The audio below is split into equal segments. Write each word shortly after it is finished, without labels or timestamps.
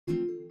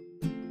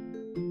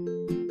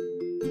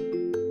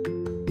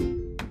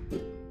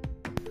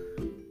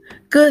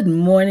Good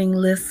morning,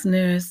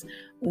 listeners.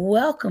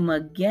 Welcome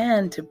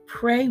again to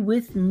Pray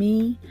With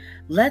Me.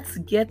 Let's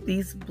get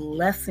these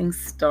blessings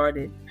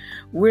started.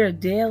 We're a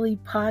daily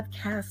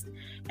podcast,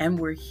 and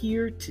we're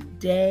here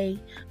today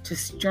to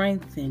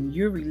strengthen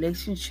your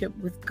relationship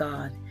with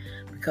God.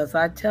 Because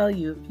I tell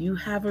you, if you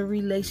have a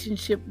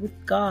relationship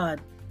with God,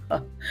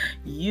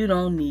 you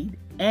don't need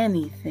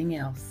anything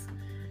else.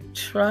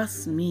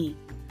 Trust me.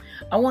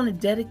 I want to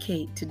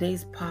dedicate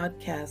today's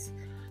podcast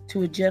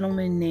to a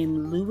gentleman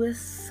named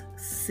Louis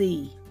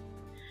C.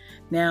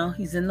 Now,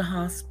 he's in the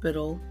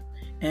hospital,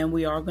 and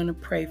we are going to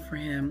pray for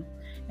him.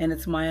 And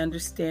it's my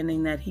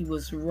understanding that he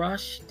was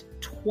rushed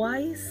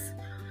twice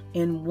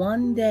in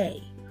one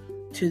day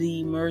to the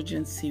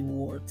emergency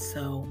ward.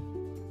 So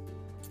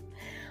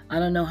I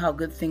don't know how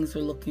good things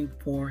are looking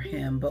for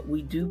him, but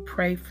we do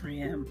pray for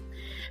him.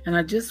 And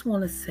I just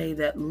want to say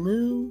that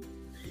Lou,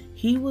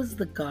 he was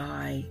the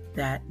guy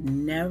that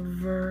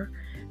never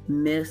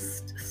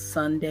missed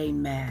Sunday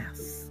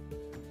Mass.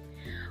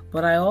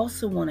 But I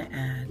also want to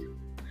add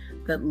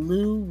that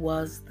Lou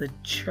was the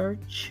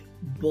church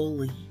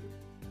bully,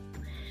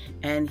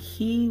 and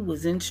he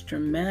was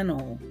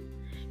instrumental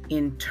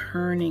in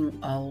turning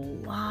a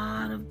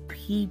lot of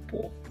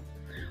people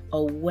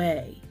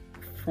away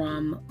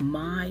from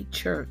my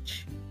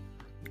church,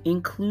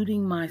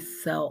 including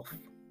myself.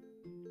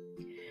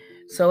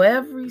 So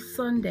every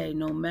Sunday,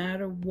 no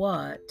matter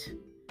what,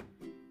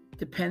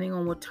 depending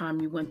on what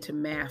time you went to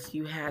Mass,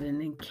 you had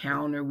an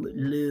encounter with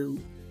Lou.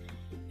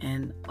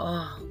 And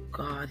oh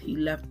God, he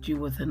left you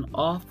with an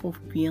awful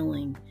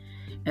feeling.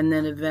 And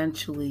then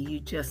eventually you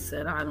just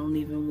said, I don't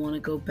even want to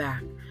go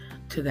back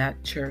to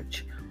that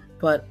church.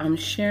 But I'm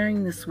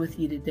sharing this with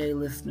you today,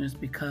 listeners,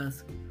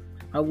 because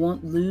I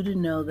want Lou to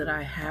know that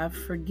I have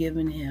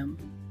forgiven him.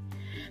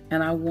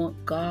 And I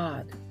want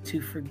God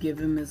to forgive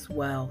him as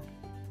well.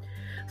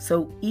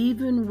 So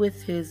even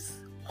with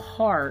his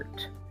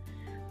heart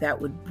that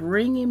would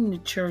bring him to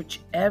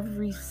church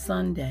every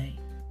Sunday,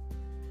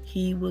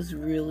 he was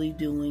really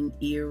doing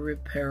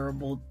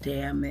irreparable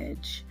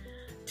damage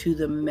to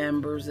the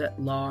members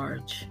at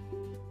large.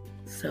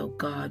 So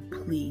God,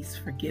 please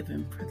forgive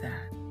him for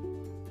that.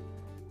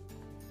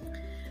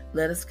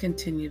 Let us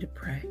continue to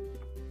pray.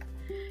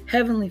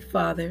 Heavenly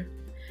Father,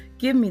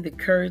 give me the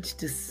courage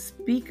to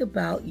speak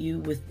about you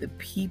with the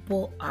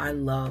people I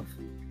love.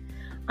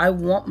 I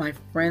want my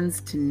friends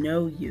to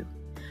know you.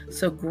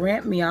 So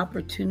grant me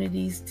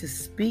opportunities to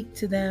speak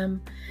to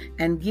them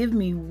and give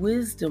me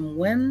wisdom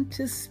when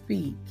to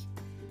speak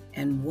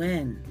and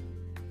when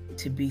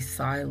to be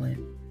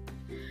silent.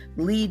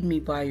 Lead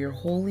me by your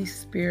Holy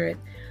Spirit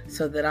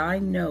so that I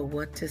know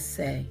what to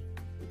say.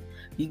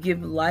 You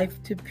give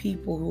life to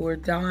people who are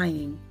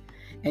dying,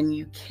 and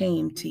you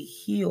came to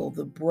heal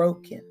the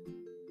broken.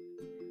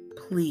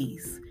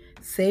 Please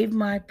save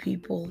my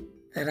people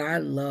that I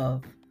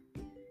love.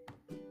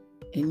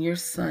 In your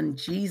Son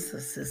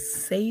Jesus'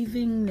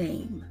 saving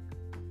name,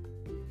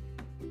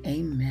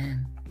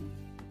 amen.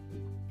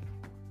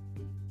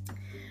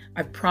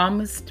 I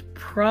promised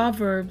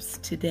Proverbs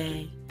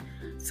today,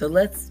 so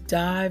let's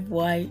dive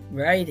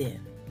right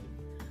in.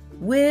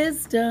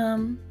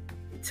 Wisdom,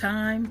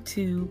 time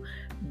to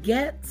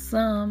get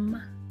some.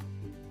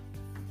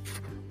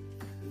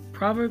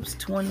 Proverbs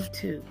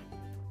 22.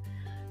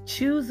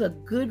 Choose a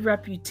good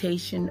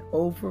reputation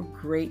over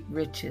great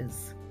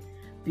riches.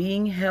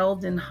 Being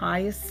held in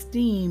high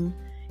esteem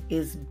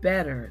is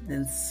better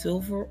than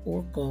silver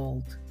or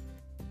gold.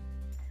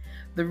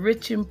 The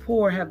rich and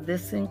poor have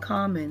this in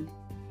common: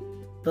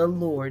 the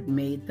Lord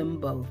made them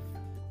both.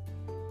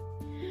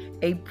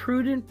 A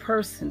prudent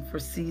person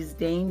foresees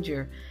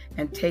danger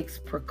and takes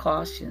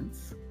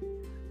precautions.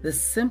 The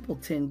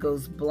simpleton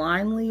goes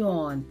blindly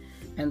on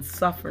and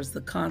suffers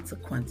the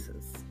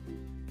consequences.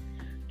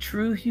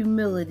 True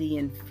humility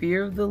and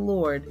fear of the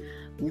Lord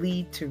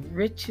lead to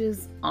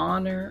riches,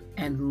 honor,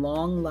 and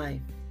long life.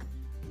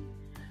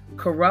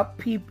 Corrupt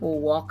people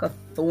walk a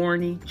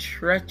thorny,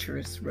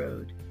 treacherous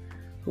road.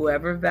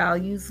 Whoever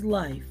values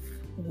life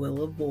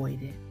will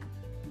avoid it.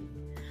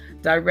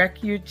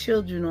 Direct your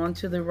children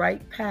onto the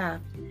right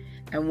path,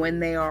 and when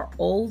they are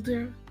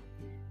older,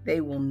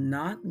 they will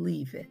not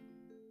leave it.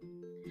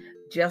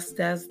 Just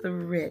as the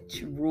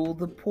rich rule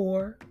the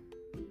poor,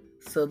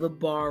 so the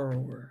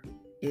borrower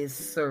is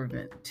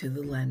servant to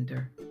the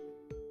lender.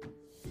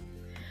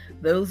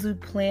 Those who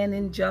plan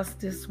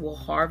injustice will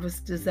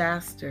harvest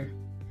disaster,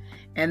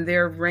 and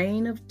their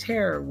reign of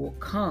terror will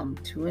come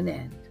to an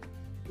end.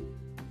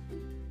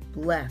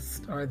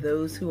 Blessed are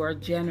those who are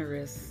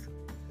generous,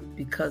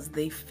 because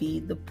they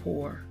feed the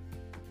poor.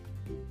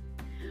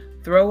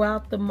 Throw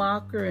out the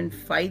mocker, and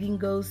fighting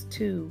goes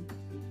too.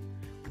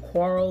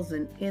 Quarrels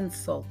and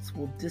insults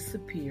will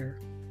disappear.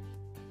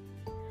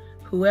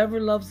 Whoever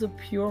loves a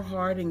pure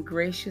heart and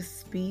gracious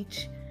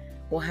speech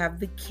will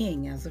have the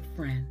king as a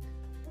friend.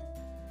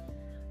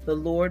 The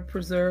Lord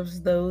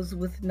preserves those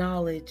with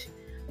knowledge,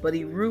 but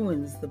he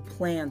ruins the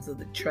plans of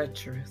the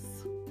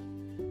treacherous.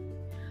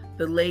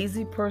 The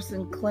lazy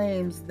person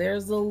claims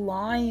there's a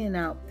lion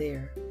out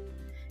there.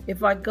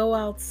 If I go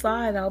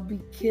outside, I'll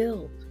be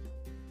killed.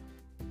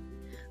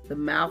 The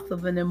mouth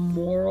of an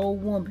immoral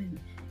woman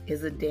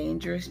is a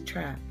dangerous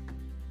trap,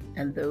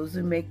 and those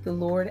who make the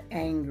Lord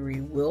angry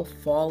will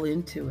fall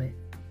into it.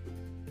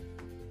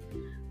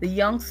 The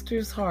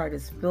youngster's heart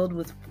is filled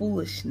with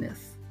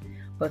foolishness,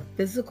 but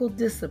physical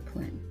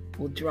discipline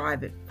will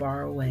drive it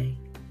far away.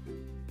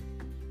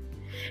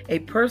 A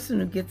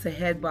person who gets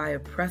ahead by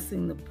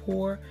oppressing the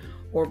poor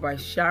or by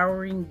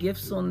showering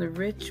gifts on the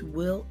rich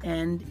will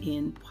end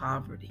in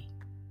poverty.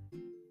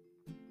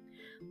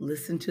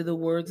 Listen to the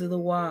words of the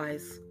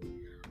wise.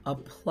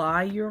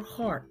 Apply your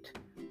heart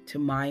to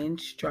my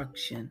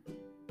instruction.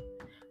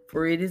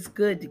 For it is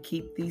good to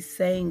keep these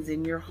sayings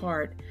in your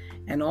heart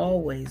and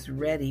always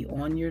ready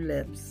on your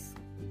lips.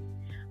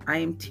 I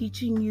am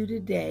teaching you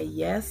today,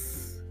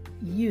 yes,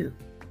 you,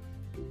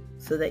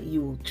 so that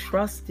you will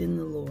trust in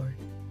the Lord.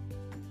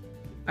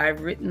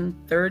 I've written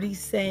 30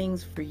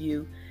 sayings for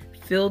you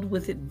filled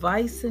with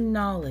advice and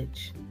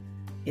knowledge.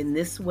 In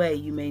this way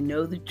you may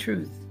know the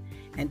truth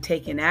and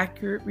take an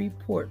accurate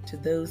report to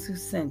those who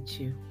sent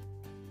you.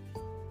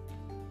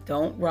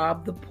 Don't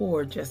rob the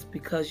poor just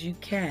because you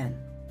can,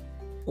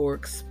 or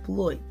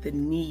exploit the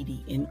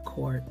needy in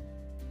court.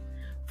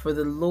 For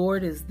the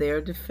Lord is their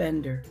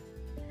defender.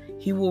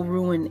 He will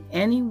ruin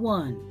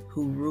anyone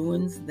who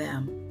ruins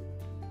them.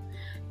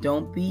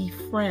 Don't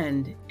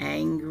befriend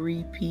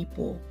angry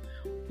people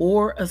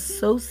or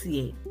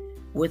associate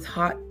with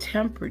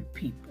hot-tempered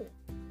people,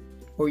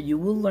 or you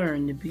will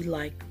learn to be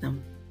like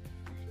them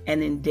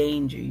and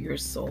endanger your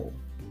soul.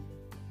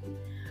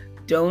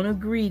 Don't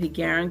agree to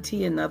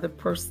guarantee another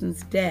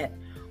person's debt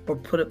or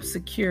put up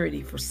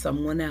security for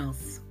someone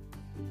else.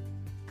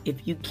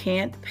 If you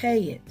can't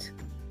pay it,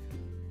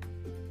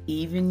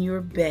 even your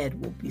bed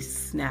will be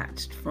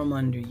snatched from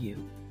under you.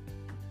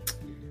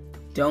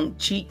 Don't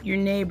cheat your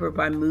neighbor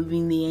by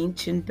moving the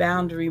ancient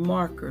boundary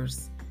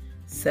markers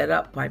set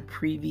up by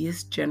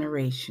previous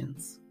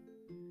generations.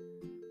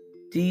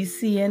 Do you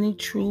see any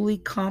truly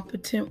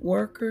competent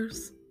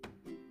workers?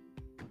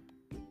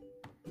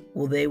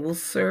 Well, they will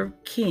serve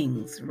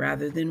kings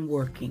rather than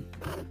working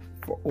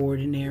for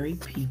ordinary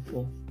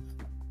people.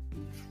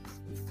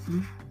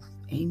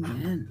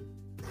 Amen.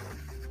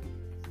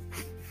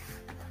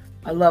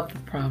 I love the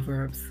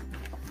Proverbs.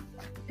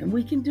 And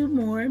we can do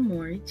more and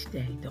more each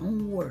day.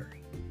 Don't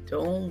worry.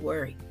 Don't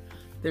worry.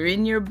 They're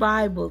in your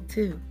Bible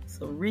too,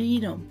 so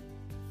read them.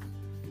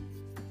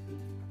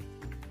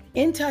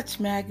 In Touch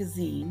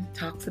magazine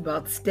talks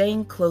about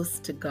staying close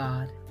to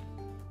God.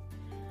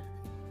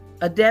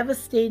 A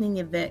devastating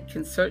event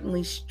can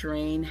certainly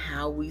strain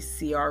how we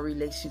see our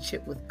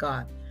relationship with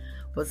God,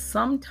 but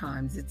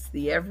sometimes it's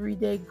the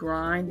everyday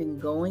grind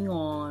and going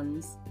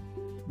ons,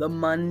 the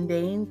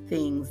mundane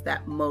things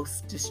that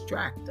most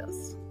distract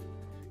us.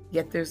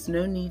 Yet there's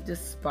no need to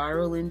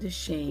spiral into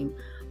shame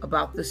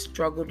about the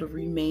struggle to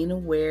remain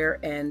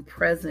aware and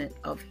present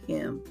of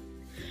Him.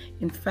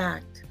 In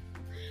fact,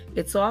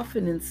 it's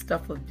often in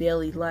stuff of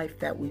daily life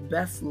that we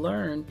best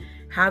learn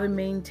how to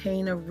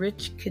maintain a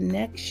rich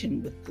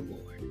connection with the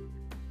Lord.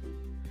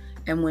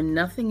 And when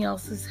nothing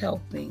else is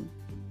helping,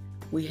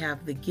 we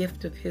have the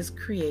gift of His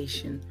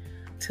creation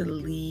to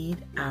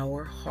lead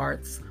our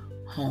hearts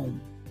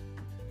home.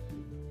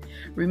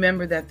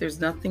 Remember that there's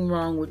nothing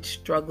wrong with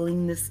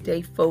struggling to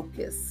stay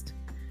focused.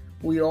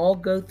 We all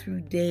go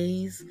through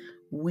days,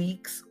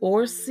 weeks,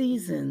 or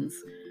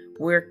seasons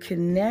where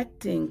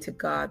connecting to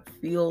God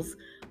feels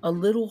a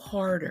little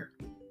harder.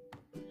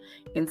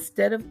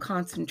 Instead of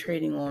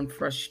concentrating on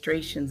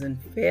frustrations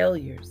and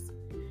failures,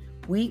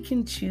 we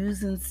can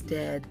choose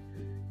instead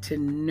to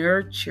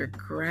nurture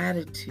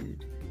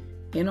gratitude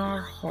in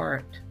our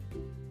heart.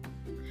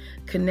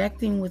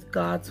 Connecting with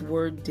God's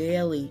Word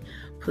daily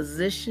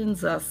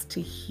positions us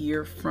to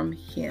hear from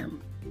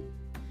Him.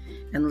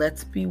 And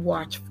let's be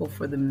watchful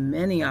for the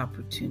many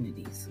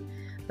opportunities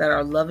that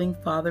our loving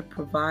Father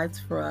provides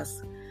for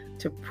us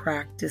to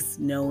practice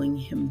knowing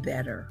Him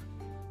better.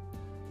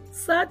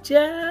 Such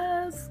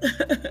as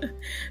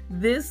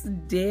this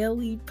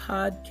daily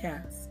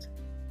podcast.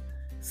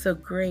 So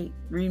great.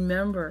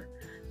 Remember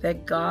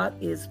that God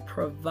is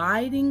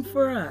providing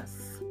for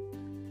us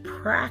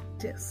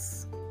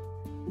practice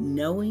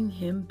knowing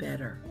Him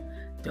better.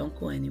 Don't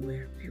go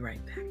anywhere. Be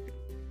right back.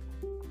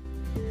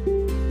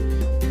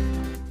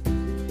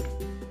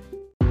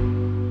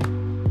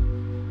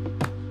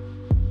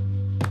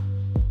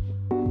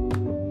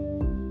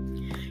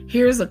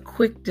 Here's a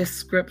quick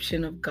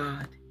description of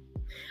God.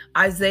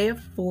 Isaiah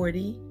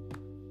 40,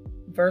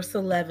 verse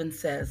 11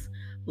 says,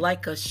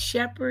 "Like a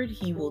shepherd,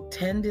 He will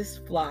tend His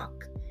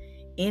flock.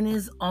 In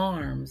His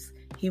arms,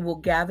 He will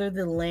gather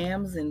the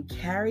lambs and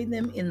carry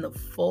them in the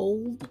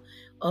fold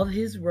of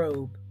His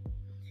robe.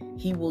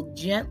 He will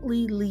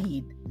gently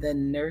lead the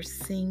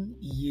nursing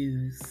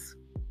ewes."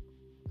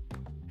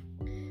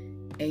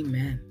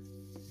 Amen.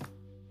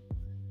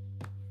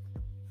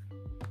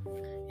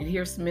 And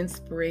here's some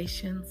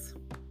inspirations.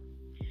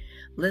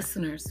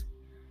 Listeners,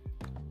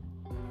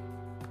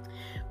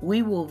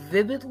 we will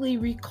vividly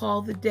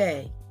recall the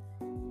day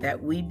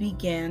that we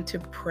began to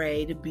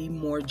pray to be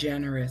more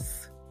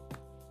generous.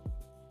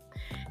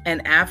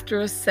 And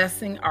after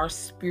assessing our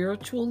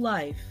spiritual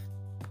life,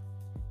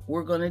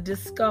 we're going to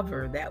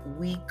discover that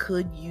we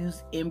could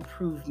use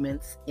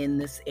improvements in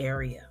this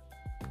area.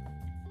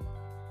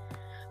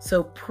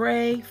 So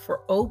pray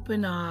for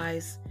open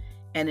eyes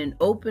and an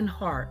open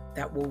heart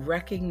that will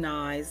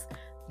recognize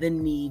the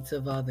needs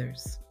of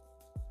others.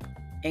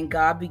 And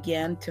God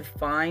began to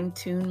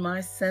fine-tune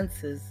my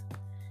senses.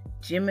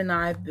 Jim and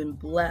I have been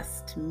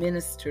blessed to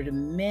minister to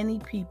many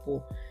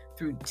people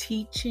through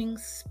teaching,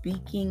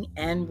 speaking,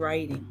 and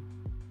writing.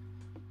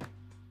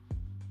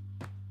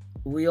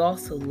 We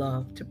also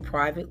love to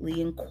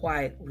privately and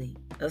quietly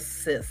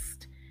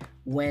assist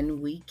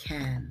when we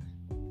can.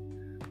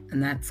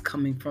 And that's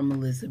coming from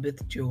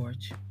Elizabeth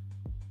George.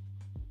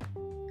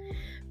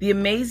 The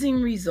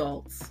amazing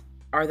results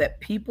are that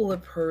people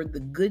have heard the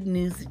good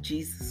news of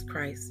Jesus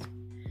Christ.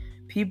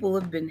 People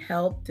have been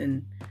helped,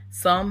 and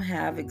some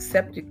have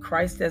accepted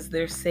Christ as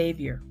their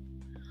Savior.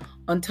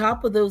 On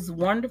top of those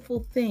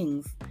wonderful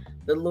things,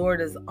 the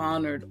Lord has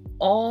honored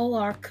all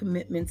our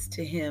commitments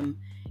to Him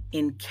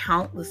in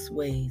countless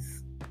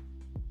ways.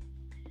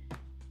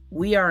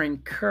 We are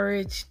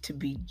encouraged to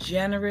be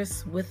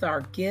generous with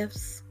our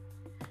gifts,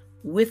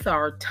 with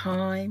our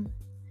time,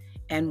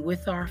 and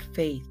with our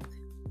faith.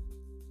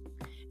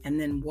 And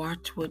then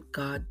watch what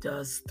God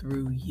does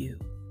through you.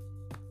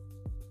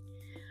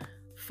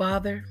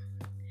 Father,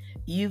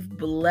 you've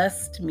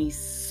blessed me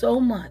so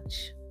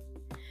much.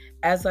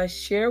 As I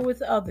share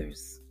with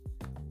others,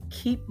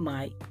 keep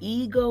my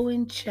ego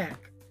in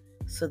check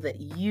so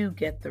that you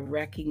get the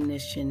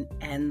recognition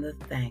and the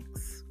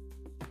thanks.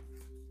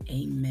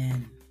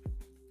 Amen.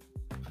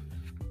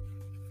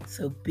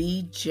 So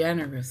be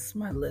generous,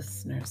 my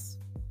listeners.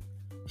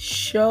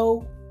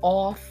 Show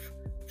off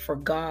for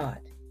God,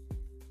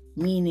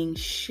 meaning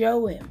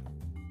show Him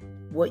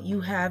what you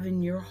have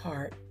in your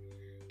heart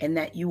and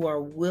that you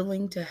are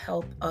willing to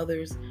help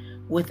others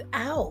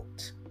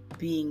without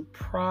being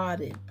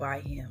prodded by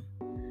Him.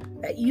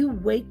 That you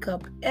wake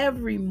up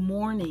every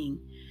morning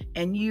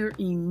and you're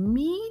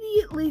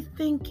immediately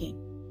thinking,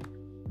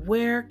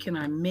 where can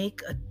I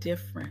make a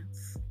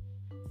difference?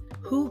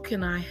 Who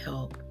can I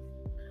help?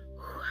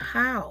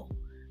 How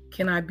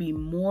can I be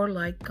more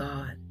like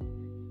God?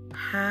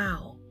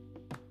 How?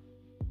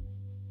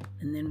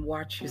 And then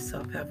watch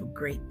yourself have a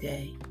great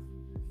day.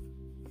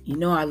 You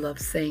know I love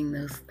saying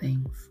those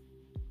things.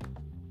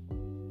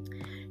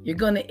 You're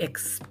going to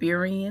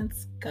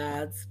experience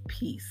God's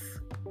peace.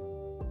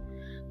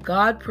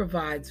 God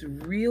provides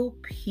real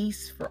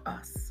peace for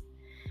us,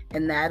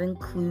 and that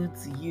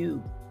includes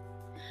you.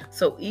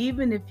 So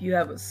even if you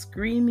have a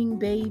screaming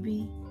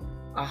baby,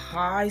 a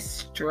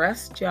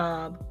high-stress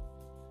job,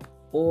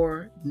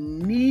 or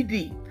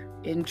knee-deep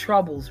in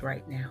troubles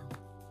right now,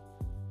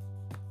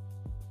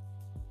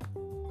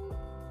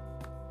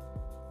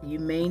 you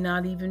may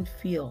not even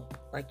feel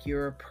like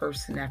you're a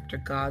person after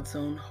God's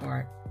own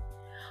heart.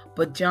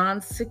 But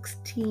John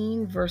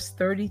 16, verse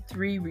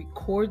 33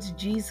 records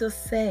Jesus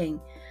saying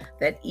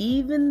that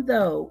even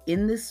though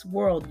in this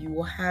world you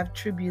will have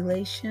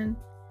tribulation,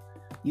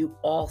 you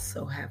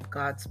also have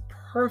God's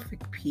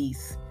perfect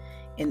peace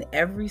in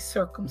every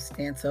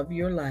circumstance of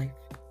your life.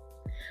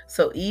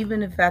 So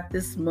even if at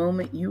this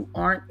moment you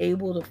aren't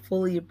able to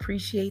fully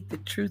appreciate the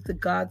truth of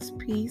God's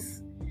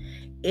peace,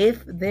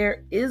 if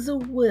there is a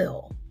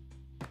will,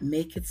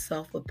 make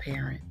itself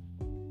apparent.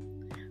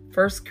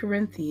 1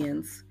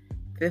 Corinthians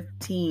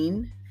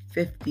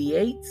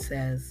 15:58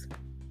 says,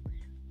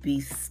 "Be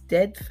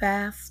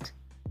steadfast,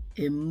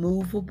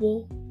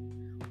 immovable,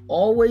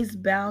 always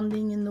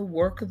abounding in the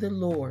work of the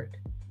Lord."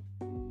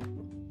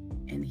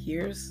 And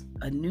here's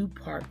a new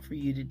part for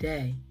you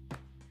today.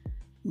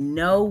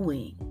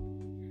 Knowing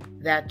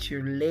that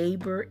your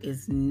labor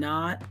is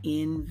not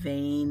in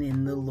vain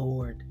in the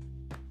Lord.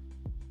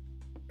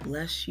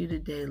 Bless you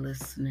today,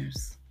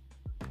 listeners.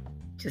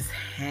 Just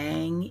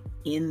hang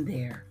in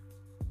there.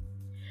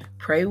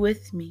 Pray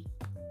with me.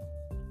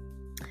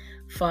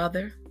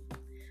 Father,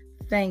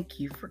 thank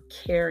you for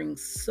caring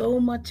so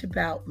much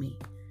about me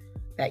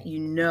that you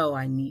know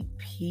I need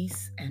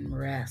peace and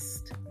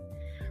rest.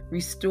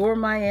 Restore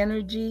my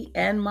energy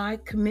and my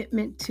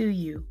commitment to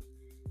you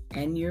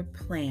and your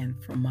plan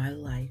for my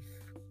life.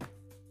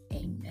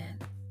 Amen.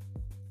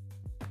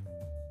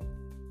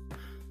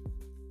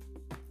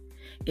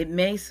 It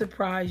may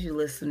surprise you,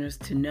 listeners,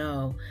 to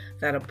know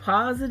that a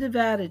positive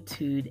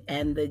attitude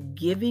and the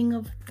giving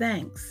of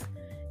thanks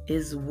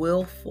is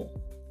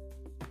willful.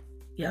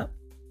 Yep,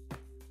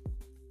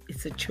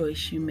 it's a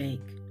choice you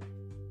make.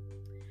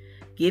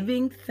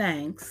 Giving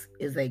thanks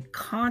is a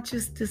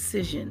conscious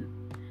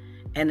decision,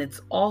 and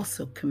it's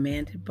also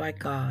commanded by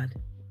God.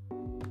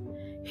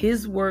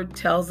 His word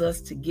tells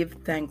us to give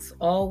thanks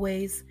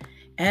always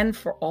and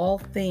for all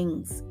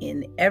things,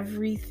 in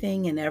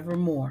everything and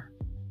evermore.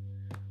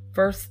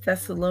 1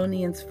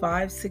 Thessalonians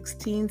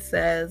 5:16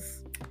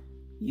 says,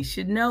 you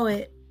should know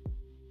it,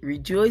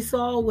 rejoice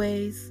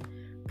always,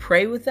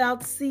 pray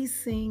without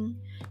ceasing,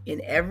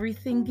 in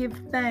everything give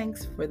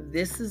thanks, for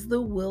this is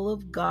the will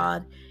of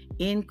God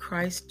in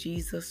Christ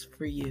Jesus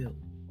for you.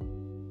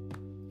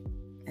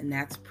 And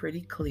that's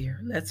pretty clear.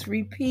 Let's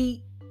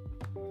repeat.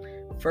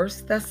 1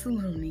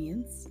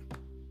 Thessalonians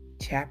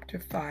chapter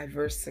 5,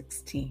 verse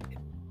 16.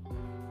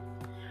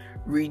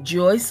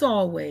 Rejoice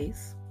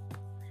always,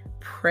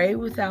 pray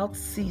without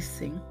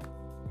ceasing,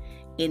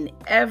 in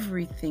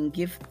everything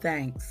give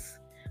thanks,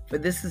 for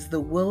this is the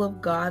will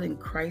of God in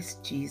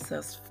Christ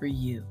Jesus for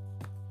you.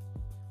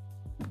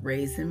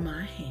 Raising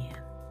my hand.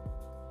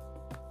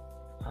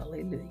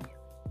 Hallelujah.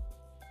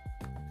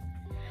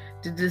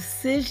 The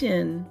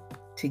decision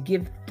to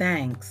give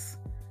thanks,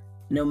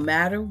 no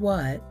matter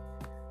what,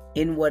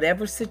 in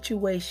whatever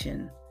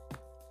situation,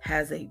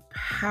 has a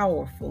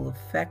powerful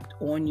effect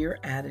on your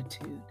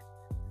attitude.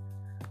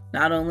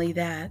 Not only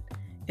that,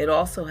 it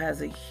also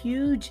has a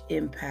huge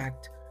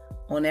impact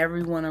on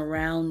everyone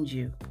around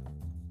you.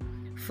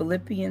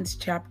 Philippians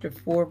chapter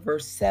 4,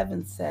 verse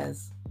 7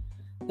 says,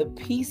 "The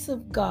peace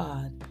of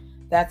God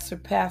that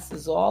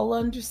surpasses all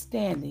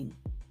understanding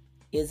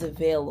is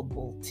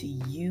available to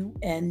you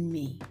and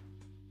me."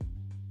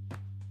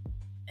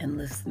 And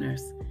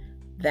listeners,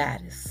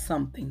 that is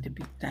something to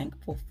be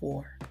thankful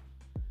for.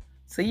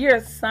 So your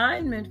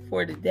assignment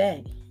for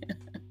today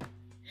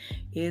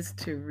is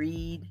to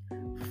read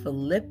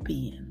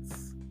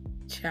Philippians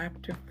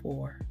chapter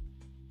 4.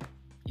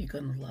 You're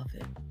going to love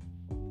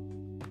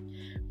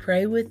it.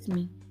 Pray with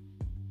me.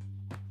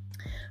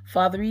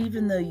 Father,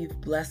 even though you've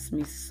blessed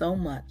me so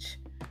much,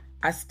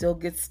 I still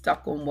get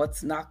stuck on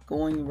what's not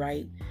going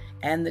right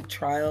and the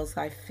trials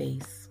I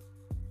face.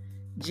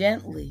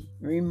 Gently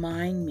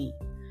remind me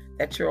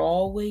that you're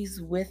always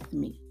with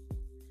me.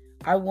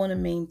 I want to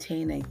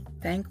maintain a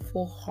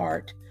thankful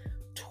heart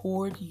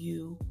toward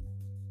you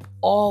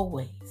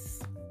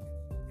always.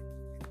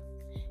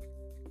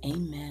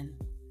 Amen.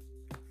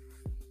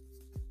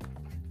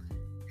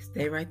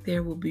 Stay right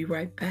there. We'll be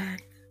right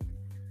back.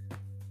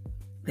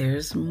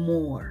 There's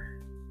more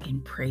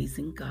in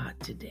praising God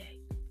today.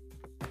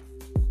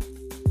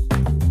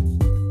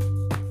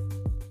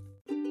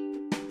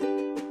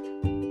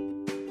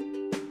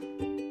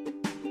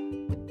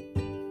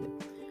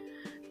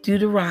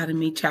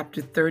 Deuteronomy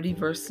chapter 30,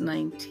 verse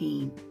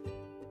 19.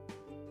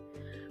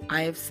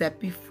 I have set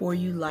before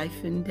you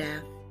life and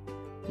death,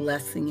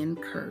 blessing and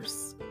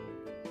curse.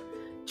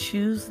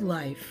 Choose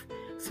life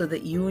so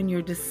that you and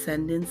your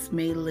descendants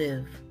may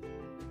live.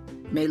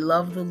 May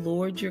love the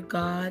Lord your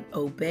God,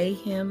 obey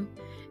him,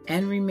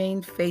 and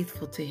remain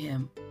faithful to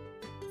him.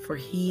 For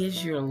he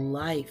is your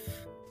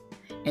life,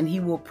 and he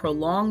will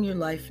prolong your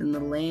life in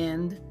the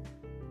land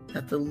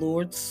that the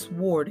Lord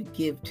swore to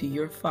give to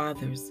your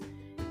fathers,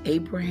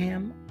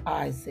 Abraham,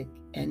 Isaac,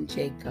 and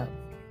Jacob.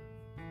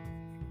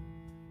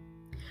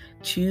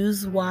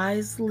 Choose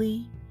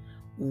wisely,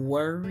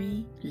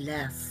 worry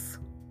less.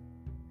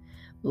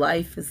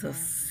 Life is a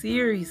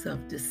series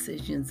of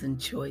decisions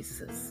and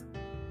choices.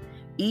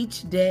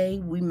 Each day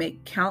we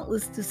make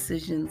countless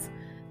decisions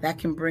that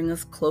can bring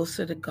us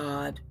closer to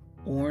God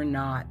or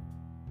not.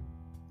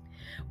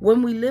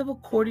 When we live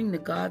according to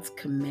God's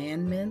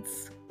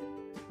commandments,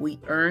 we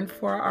earn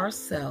for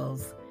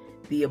ourselves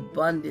the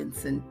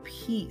abundance and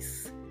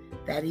peace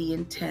that he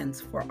intends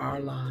for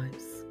our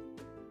lives.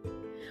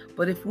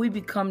 But if we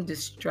become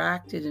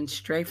distracted and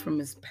stray from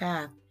his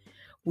path,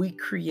 we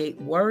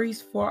create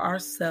worries for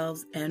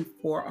ourselves and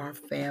for our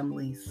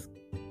families.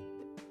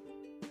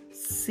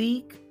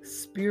 Seek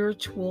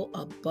spiritual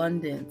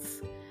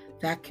abundance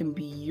that can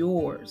be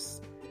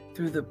yours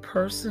through the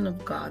person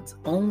of God's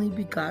only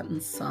begotten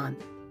Son.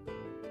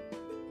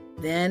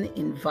 Then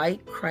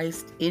invite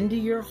Christ into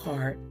your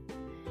heart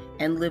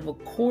and live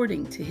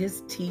according to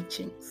his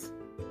teachings.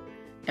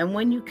 And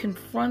when you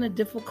confront a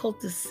difficult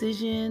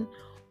decision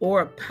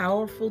or a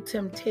powerful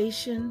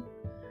temptation,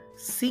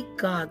 seek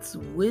God's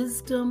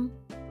wisdom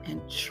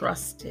and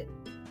trust it.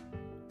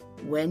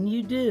 When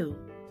you do,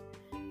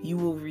 you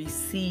will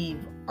receive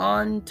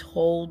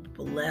untold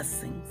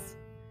blessings,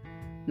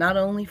 not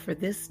only for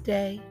this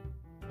day,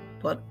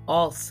 but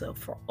also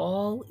for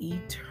all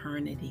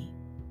eternity.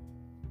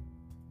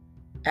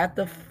 At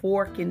the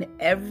fork in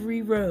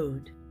every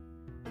road,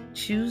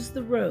 choose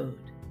the road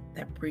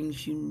that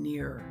brings you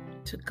nearer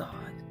to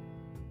God.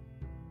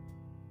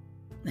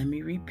 Let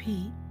me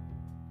repeat.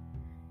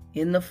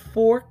 In the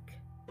fork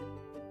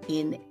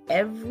in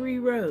every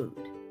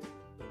road,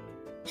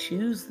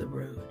 choose the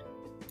road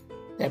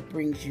that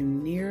brings you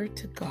nearer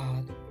to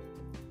God.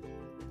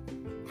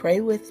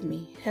 Pray with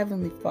me.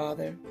 Heavenly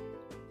Father,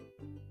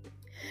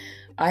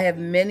 I have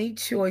many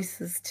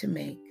choices to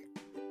make.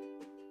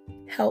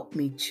 Help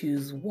me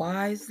choose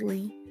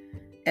wisely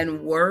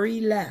and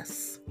worry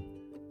less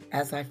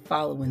as I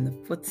follow in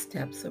the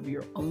footsteps of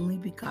your only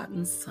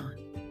begotten Son.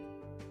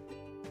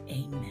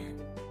 Amen.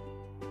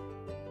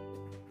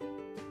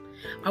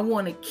 I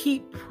want to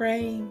keep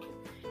praying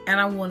and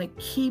I want to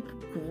keep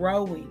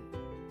growing.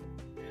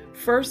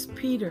 1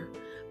 Peter,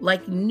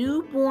 like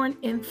newborn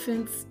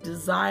infants,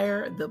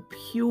 desire the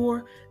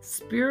pure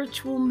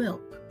spiritual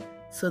milk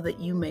so that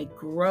you may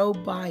grow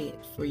by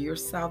it for your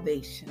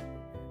salvation.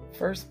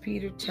 1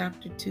 Peter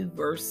chapter 2,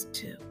 verse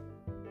 2.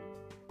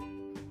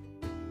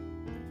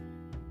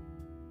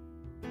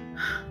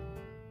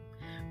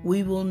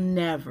 We will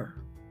never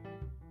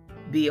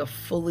be a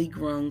fully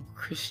grown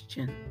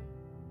Christian,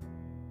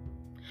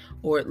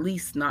 or at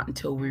least not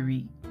until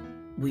we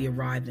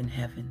arrive in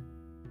heaven.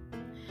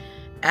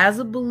 As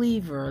a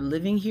believer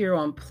living here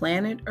on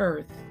planet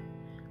Earth,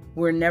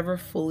 we're never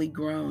fully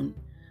grown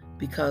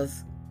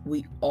because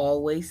we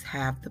always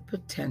have the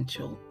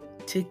potential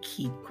to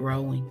keep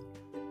growing.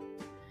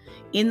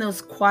 In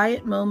those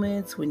quiet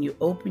moments when you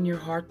open your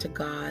heart to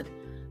God,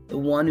 the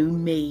one who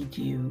made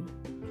you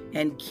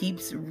and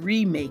keeps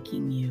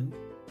remaking you,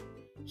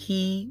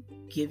 He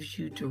gives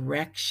you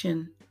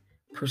direction,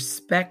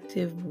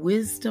 perspective,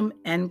 wisdom,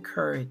 and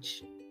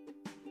courage.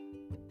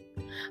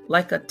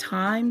 Like a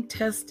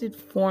time-tested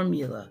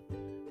formula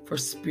for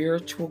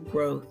spiritual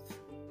growth.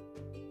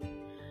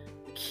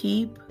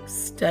 Keep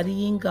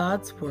studying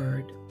God's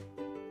Word.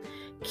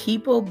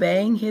 Keep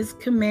obeying His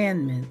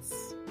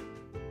commandments.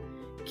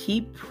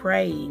 Keep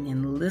praying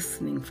and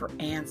listening for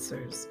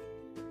answers.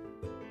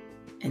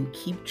 And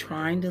keep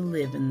trying to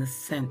live in the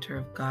center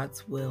of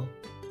God's will.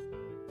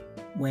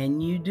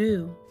 When you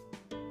do,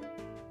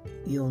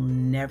 you'll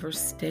never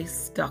stay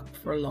stuck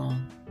for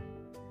long.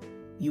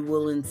 You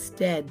will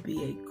instead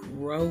be a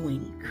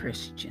growing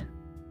Christian.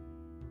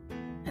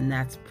 And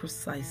that's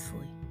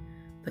precisely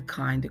the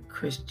kind of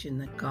Christian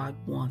that God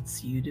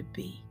wants you to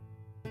be.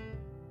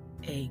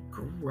 A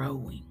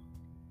growing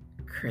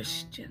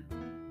Christian.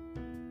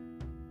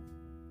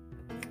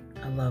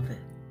 I love it.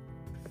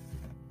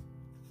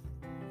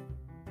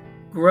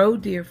 Grow,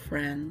 dear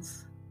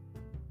friends,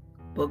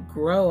 but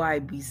grow, I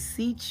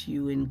beseech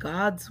you, in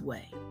God's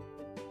way,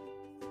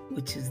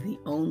 which is the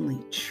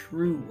only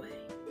true way.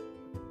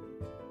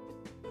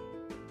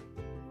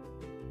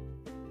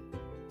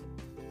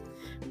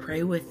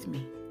 Pray with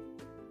me.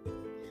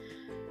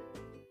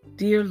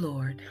 Dear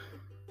Lord,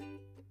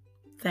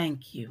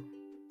 thank you.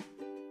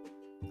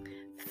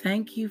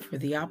 Thank you for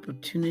the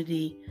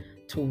opportunity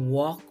to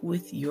walk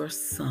with your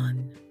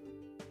Son.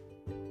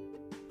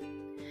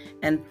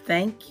 And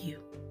thank you.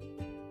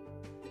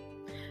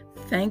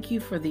 Thank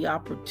you for the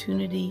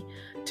opportunity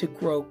to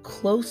grow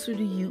closer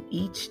to you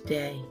each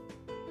day.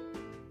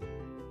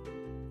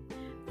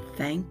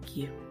 Thank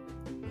you.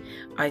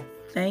 I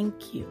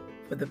thank you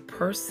for the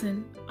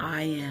person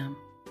I am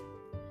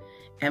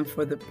and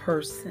for the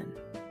person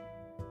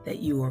that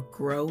you are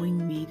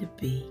growing me to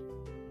be.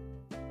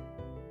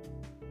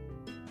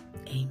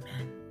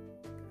 Amen.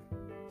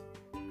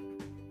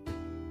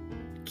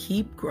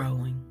 Keep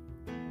growing.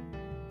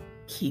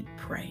 Keep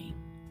praying.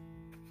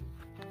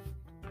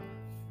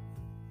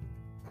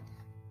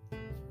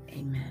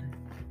 Amen.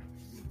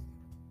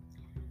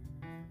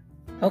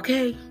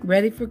 Okay,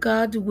 ready for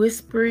God to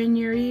whisper in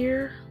your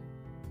ear?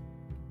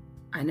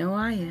 I know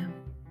I am.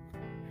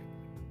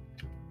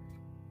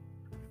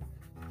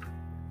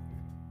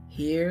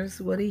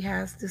 Here's what He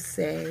has to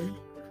say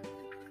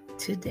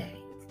today.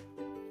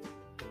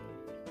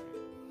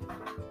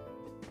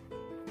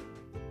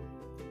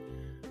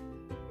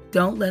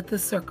 Don't let the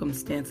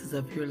circumstances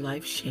of your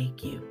life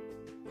shake you.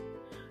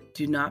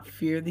 Do not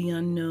fear the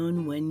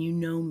unknown when you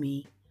know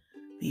me,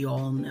 the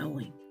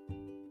all-knowing.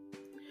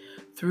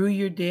 Through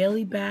your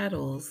daily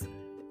battles,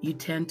 you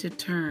tend to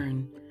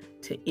turn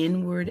to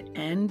inward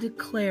and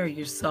declare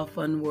yourself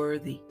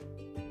unworthy.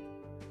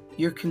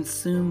 You're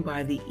consumed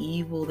by the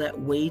evil that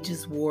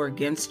wages war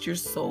against your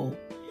soul,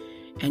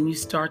 and you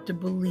start to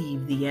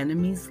believe the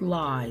enemy's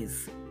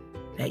lies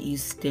that you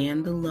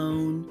stand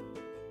alone,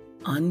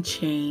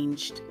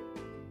 unchanged,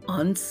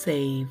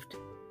 unsaved,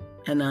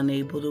 and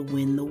unable to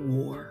win the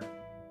war.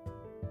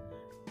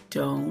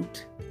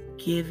 Don't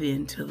give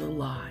in to the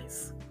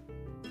lies.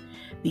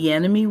 The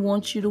enemy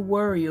wants you to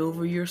worry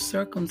over your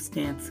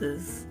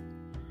circumstances,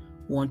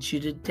 wants you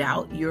to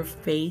doubt your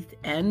faith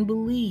and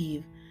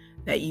believe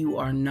that you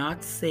are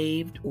not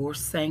saved or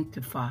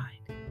sanctified.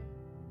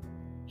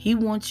 He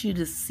wants you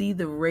to see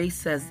the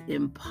race as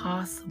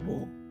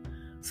impossible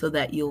so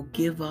that you'll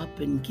give up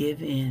and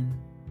give in.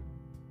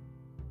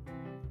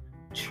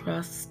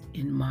 Trust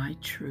in my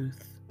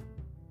truth.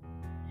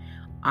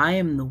 I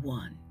am the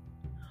one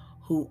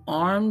who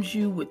arms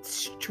you with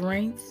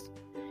strength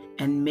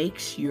and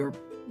makes your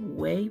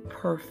way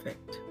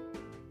perfect.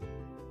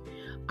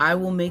 I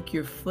will make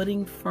your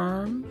footing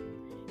firm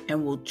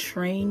and will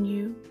train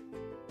you,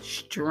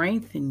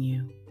 strengthen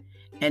you,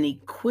 and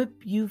equip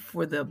you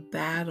for the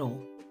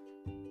battle.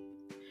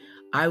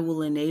 I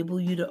will enable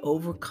you to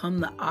overcome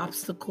the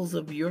obstacles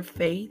of your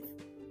faith,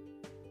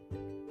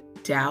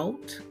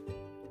 doubt,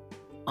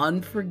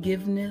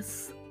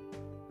 unforgiveness,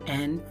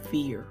 and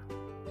fear.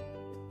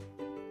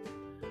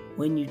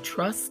 When you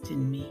trust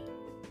in me,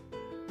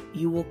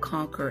 you will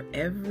conquer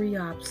every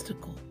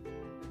obstacle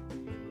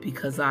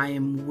because I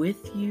am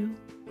with you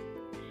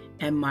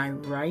and my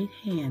right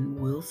hand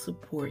will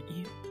support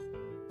you.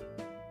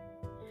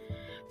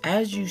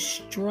 As you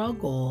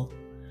struggle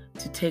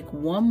to take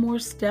one more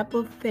step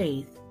of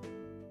faith,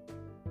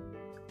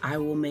 I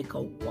will make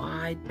a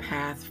wide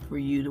path for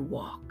you to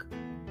walk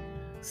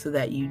so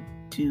that you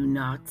do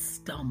not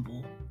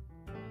stumble.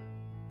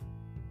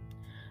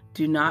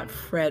 Do not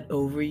fret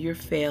over your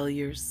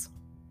failures.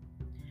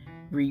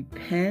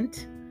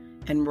 Repent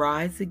and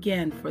rise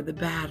again for the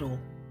battle.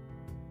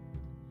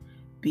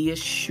 Be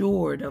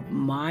assured of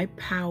my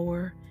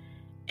power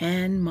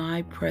and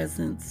my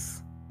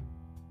presence.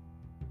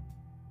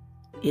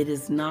 It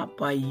is not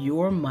by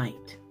your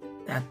might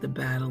that the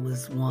battle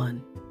is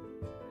won,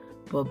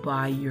 but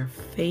by your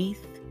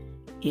faith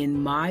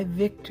in my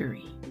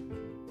victory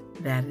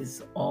that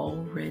is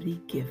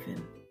already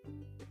given.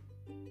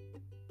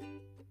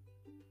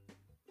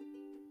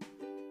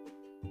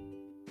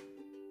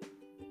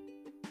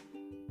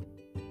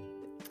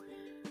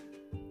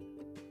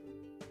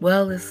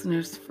 Well,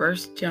 listeners,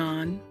 1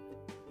 John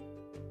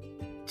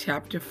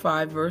chapter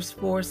 5, verse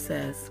 4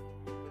 says,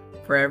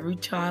 "For every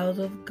child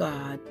of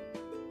God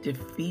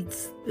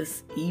defeats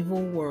this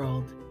evil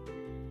world,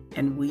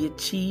 and we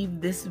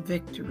achieve this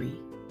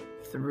victory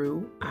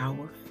through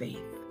our faith."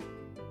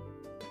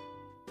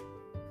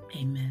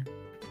 Amen.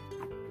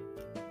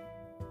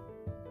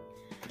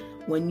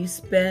 When you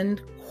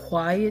spend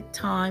quiet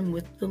time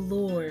with the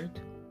Lord,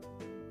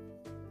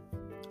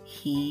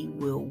 He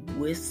will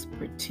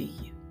whisper to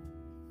you,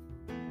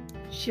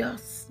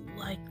 just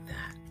like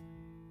that.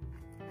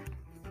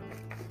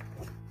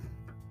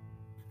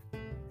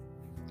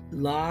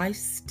 Lie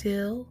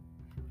still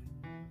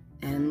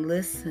and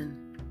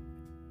listen,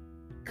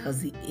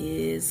 because He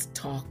is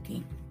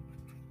talking.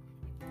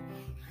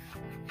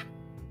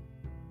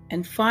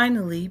 And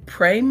finally,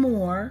 pray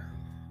more,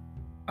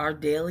 our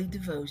daily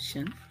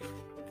devotion.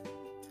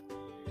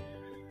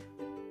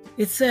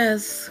 It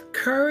says,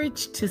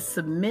 courage to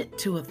submit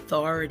to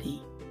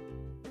authority.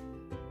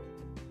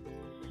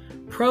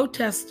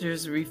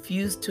 Protesters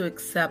refuse to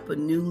accept a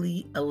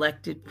newly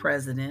elected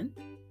president.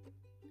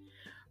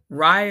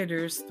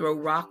 Rioters throw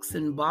rocks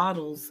and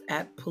bottles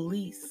at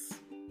police.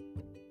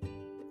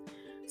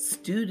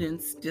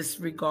 Students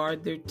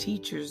disregard their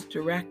teachers'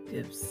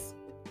 directives.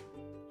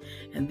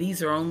 And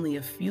these are only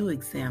a few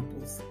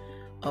examples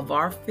of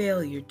our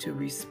failure to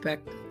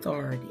respect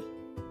authority.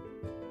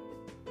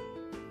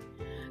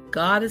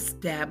 God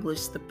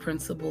established the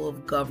principle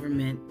of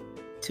government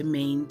to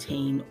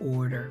maintain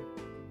order.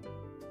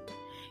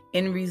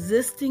 In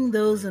resisting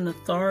those in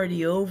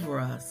authority over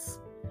us,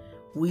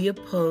 we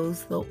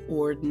oppose the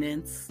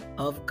ordinance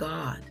of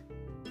God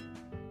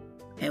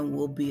and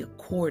will be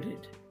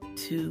accorded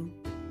to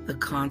the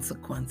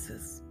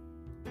consequences.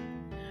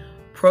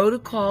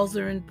 Protocols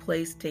are in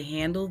place to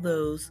handle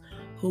those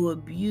who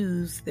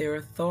abuse their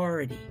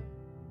authority.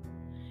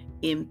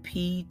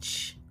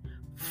 Impeach,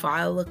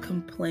 file a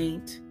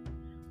complaint,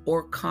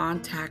 or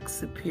contact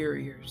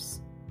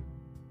superiors.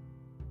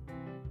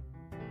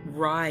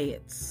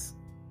 Riots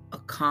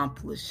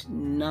accomplish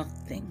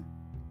nothing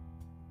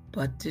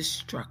but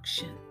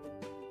destruction.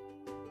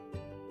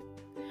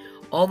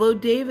 Although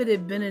David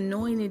had been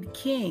anointed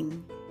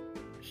king,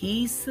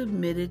 he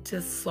submitted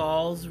to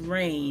Saul's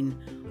reign,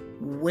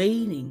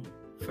 waiting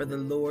for the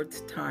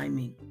Lord's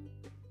timing.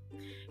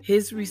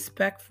 His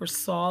respect for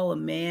Saul, a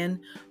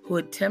man who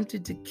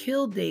attempted to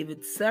kill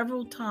David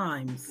several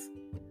times,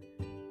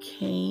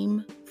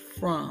 came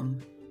from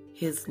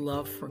his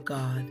love for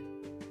God.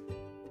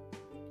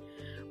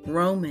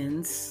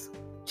 Romans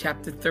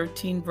chapter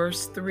 13,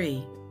 verse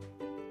 3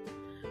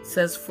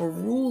 says, "For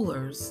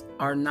rulers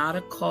are not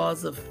a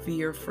cause of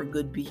fear for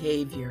good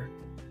behavior,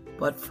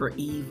 but for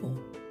evil."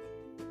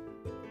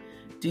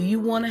 Do you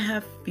want to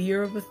have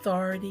fear of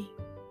authority?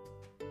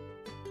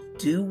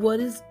 Do what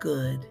is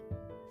good,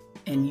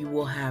 and you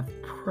will have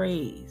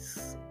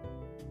praise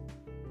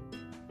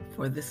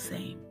for the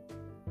same.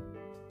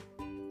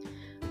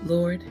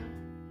 Lord,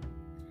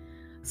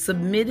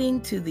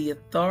 submitting to the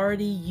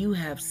authority you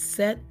have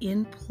set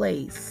in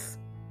place,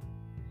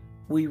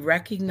 we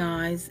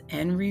recognize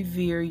and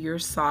revere your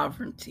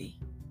sovereignty.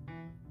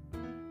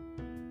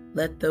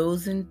 Let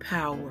those in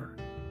power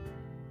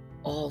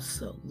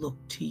also look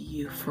to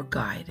you for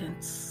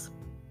guidance.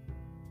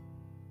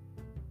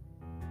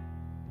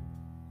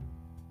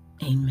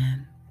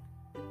 Amen.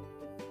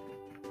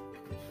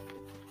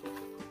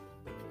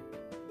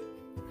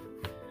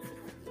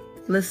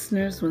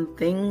 Listeners, when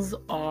things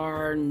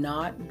are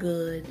not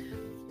good,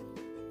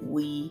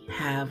 we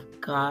have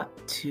got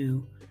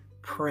to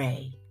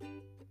pray.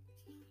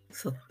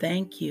 So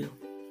thank you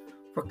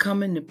for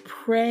coming to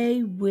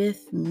pray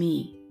with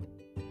me.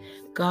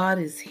 God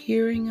is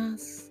hearing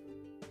us,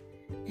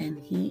 and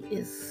He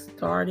is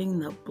starting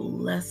the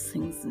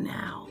blessings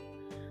now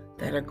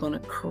that are going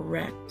to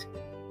correct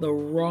the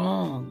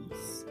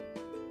wrongs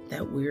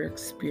that we're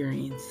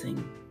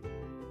experiencing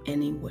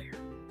anywhere.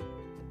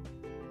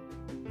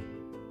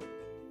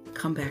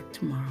 Come back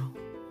tomorrow.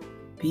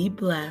 Be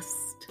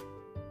blessed.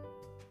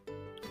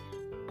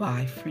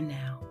 Bye for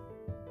now.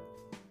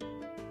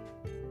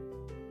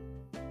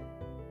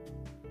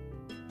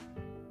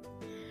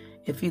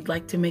 If you'd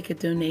like to make a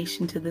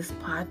donation to this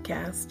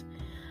podcast,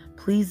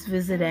 please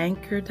visit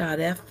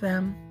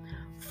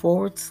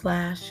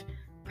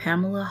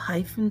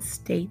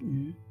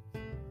anchor.fm/Pamela-Staten.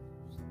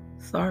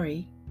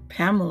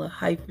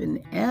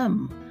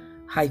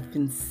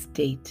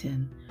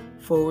 Pamela-M-Staten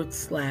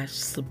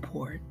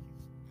 /support.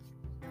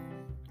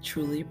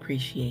 Truly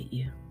appreciate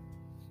you.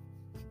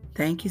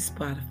 Thank you,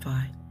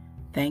 Spotify.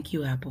 Thank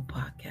you, Apple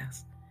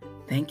Podcasts.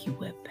 Thank you,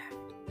 Webpack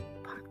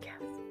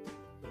Podcast.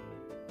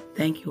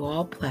 Thank you,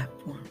 all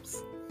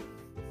platforms.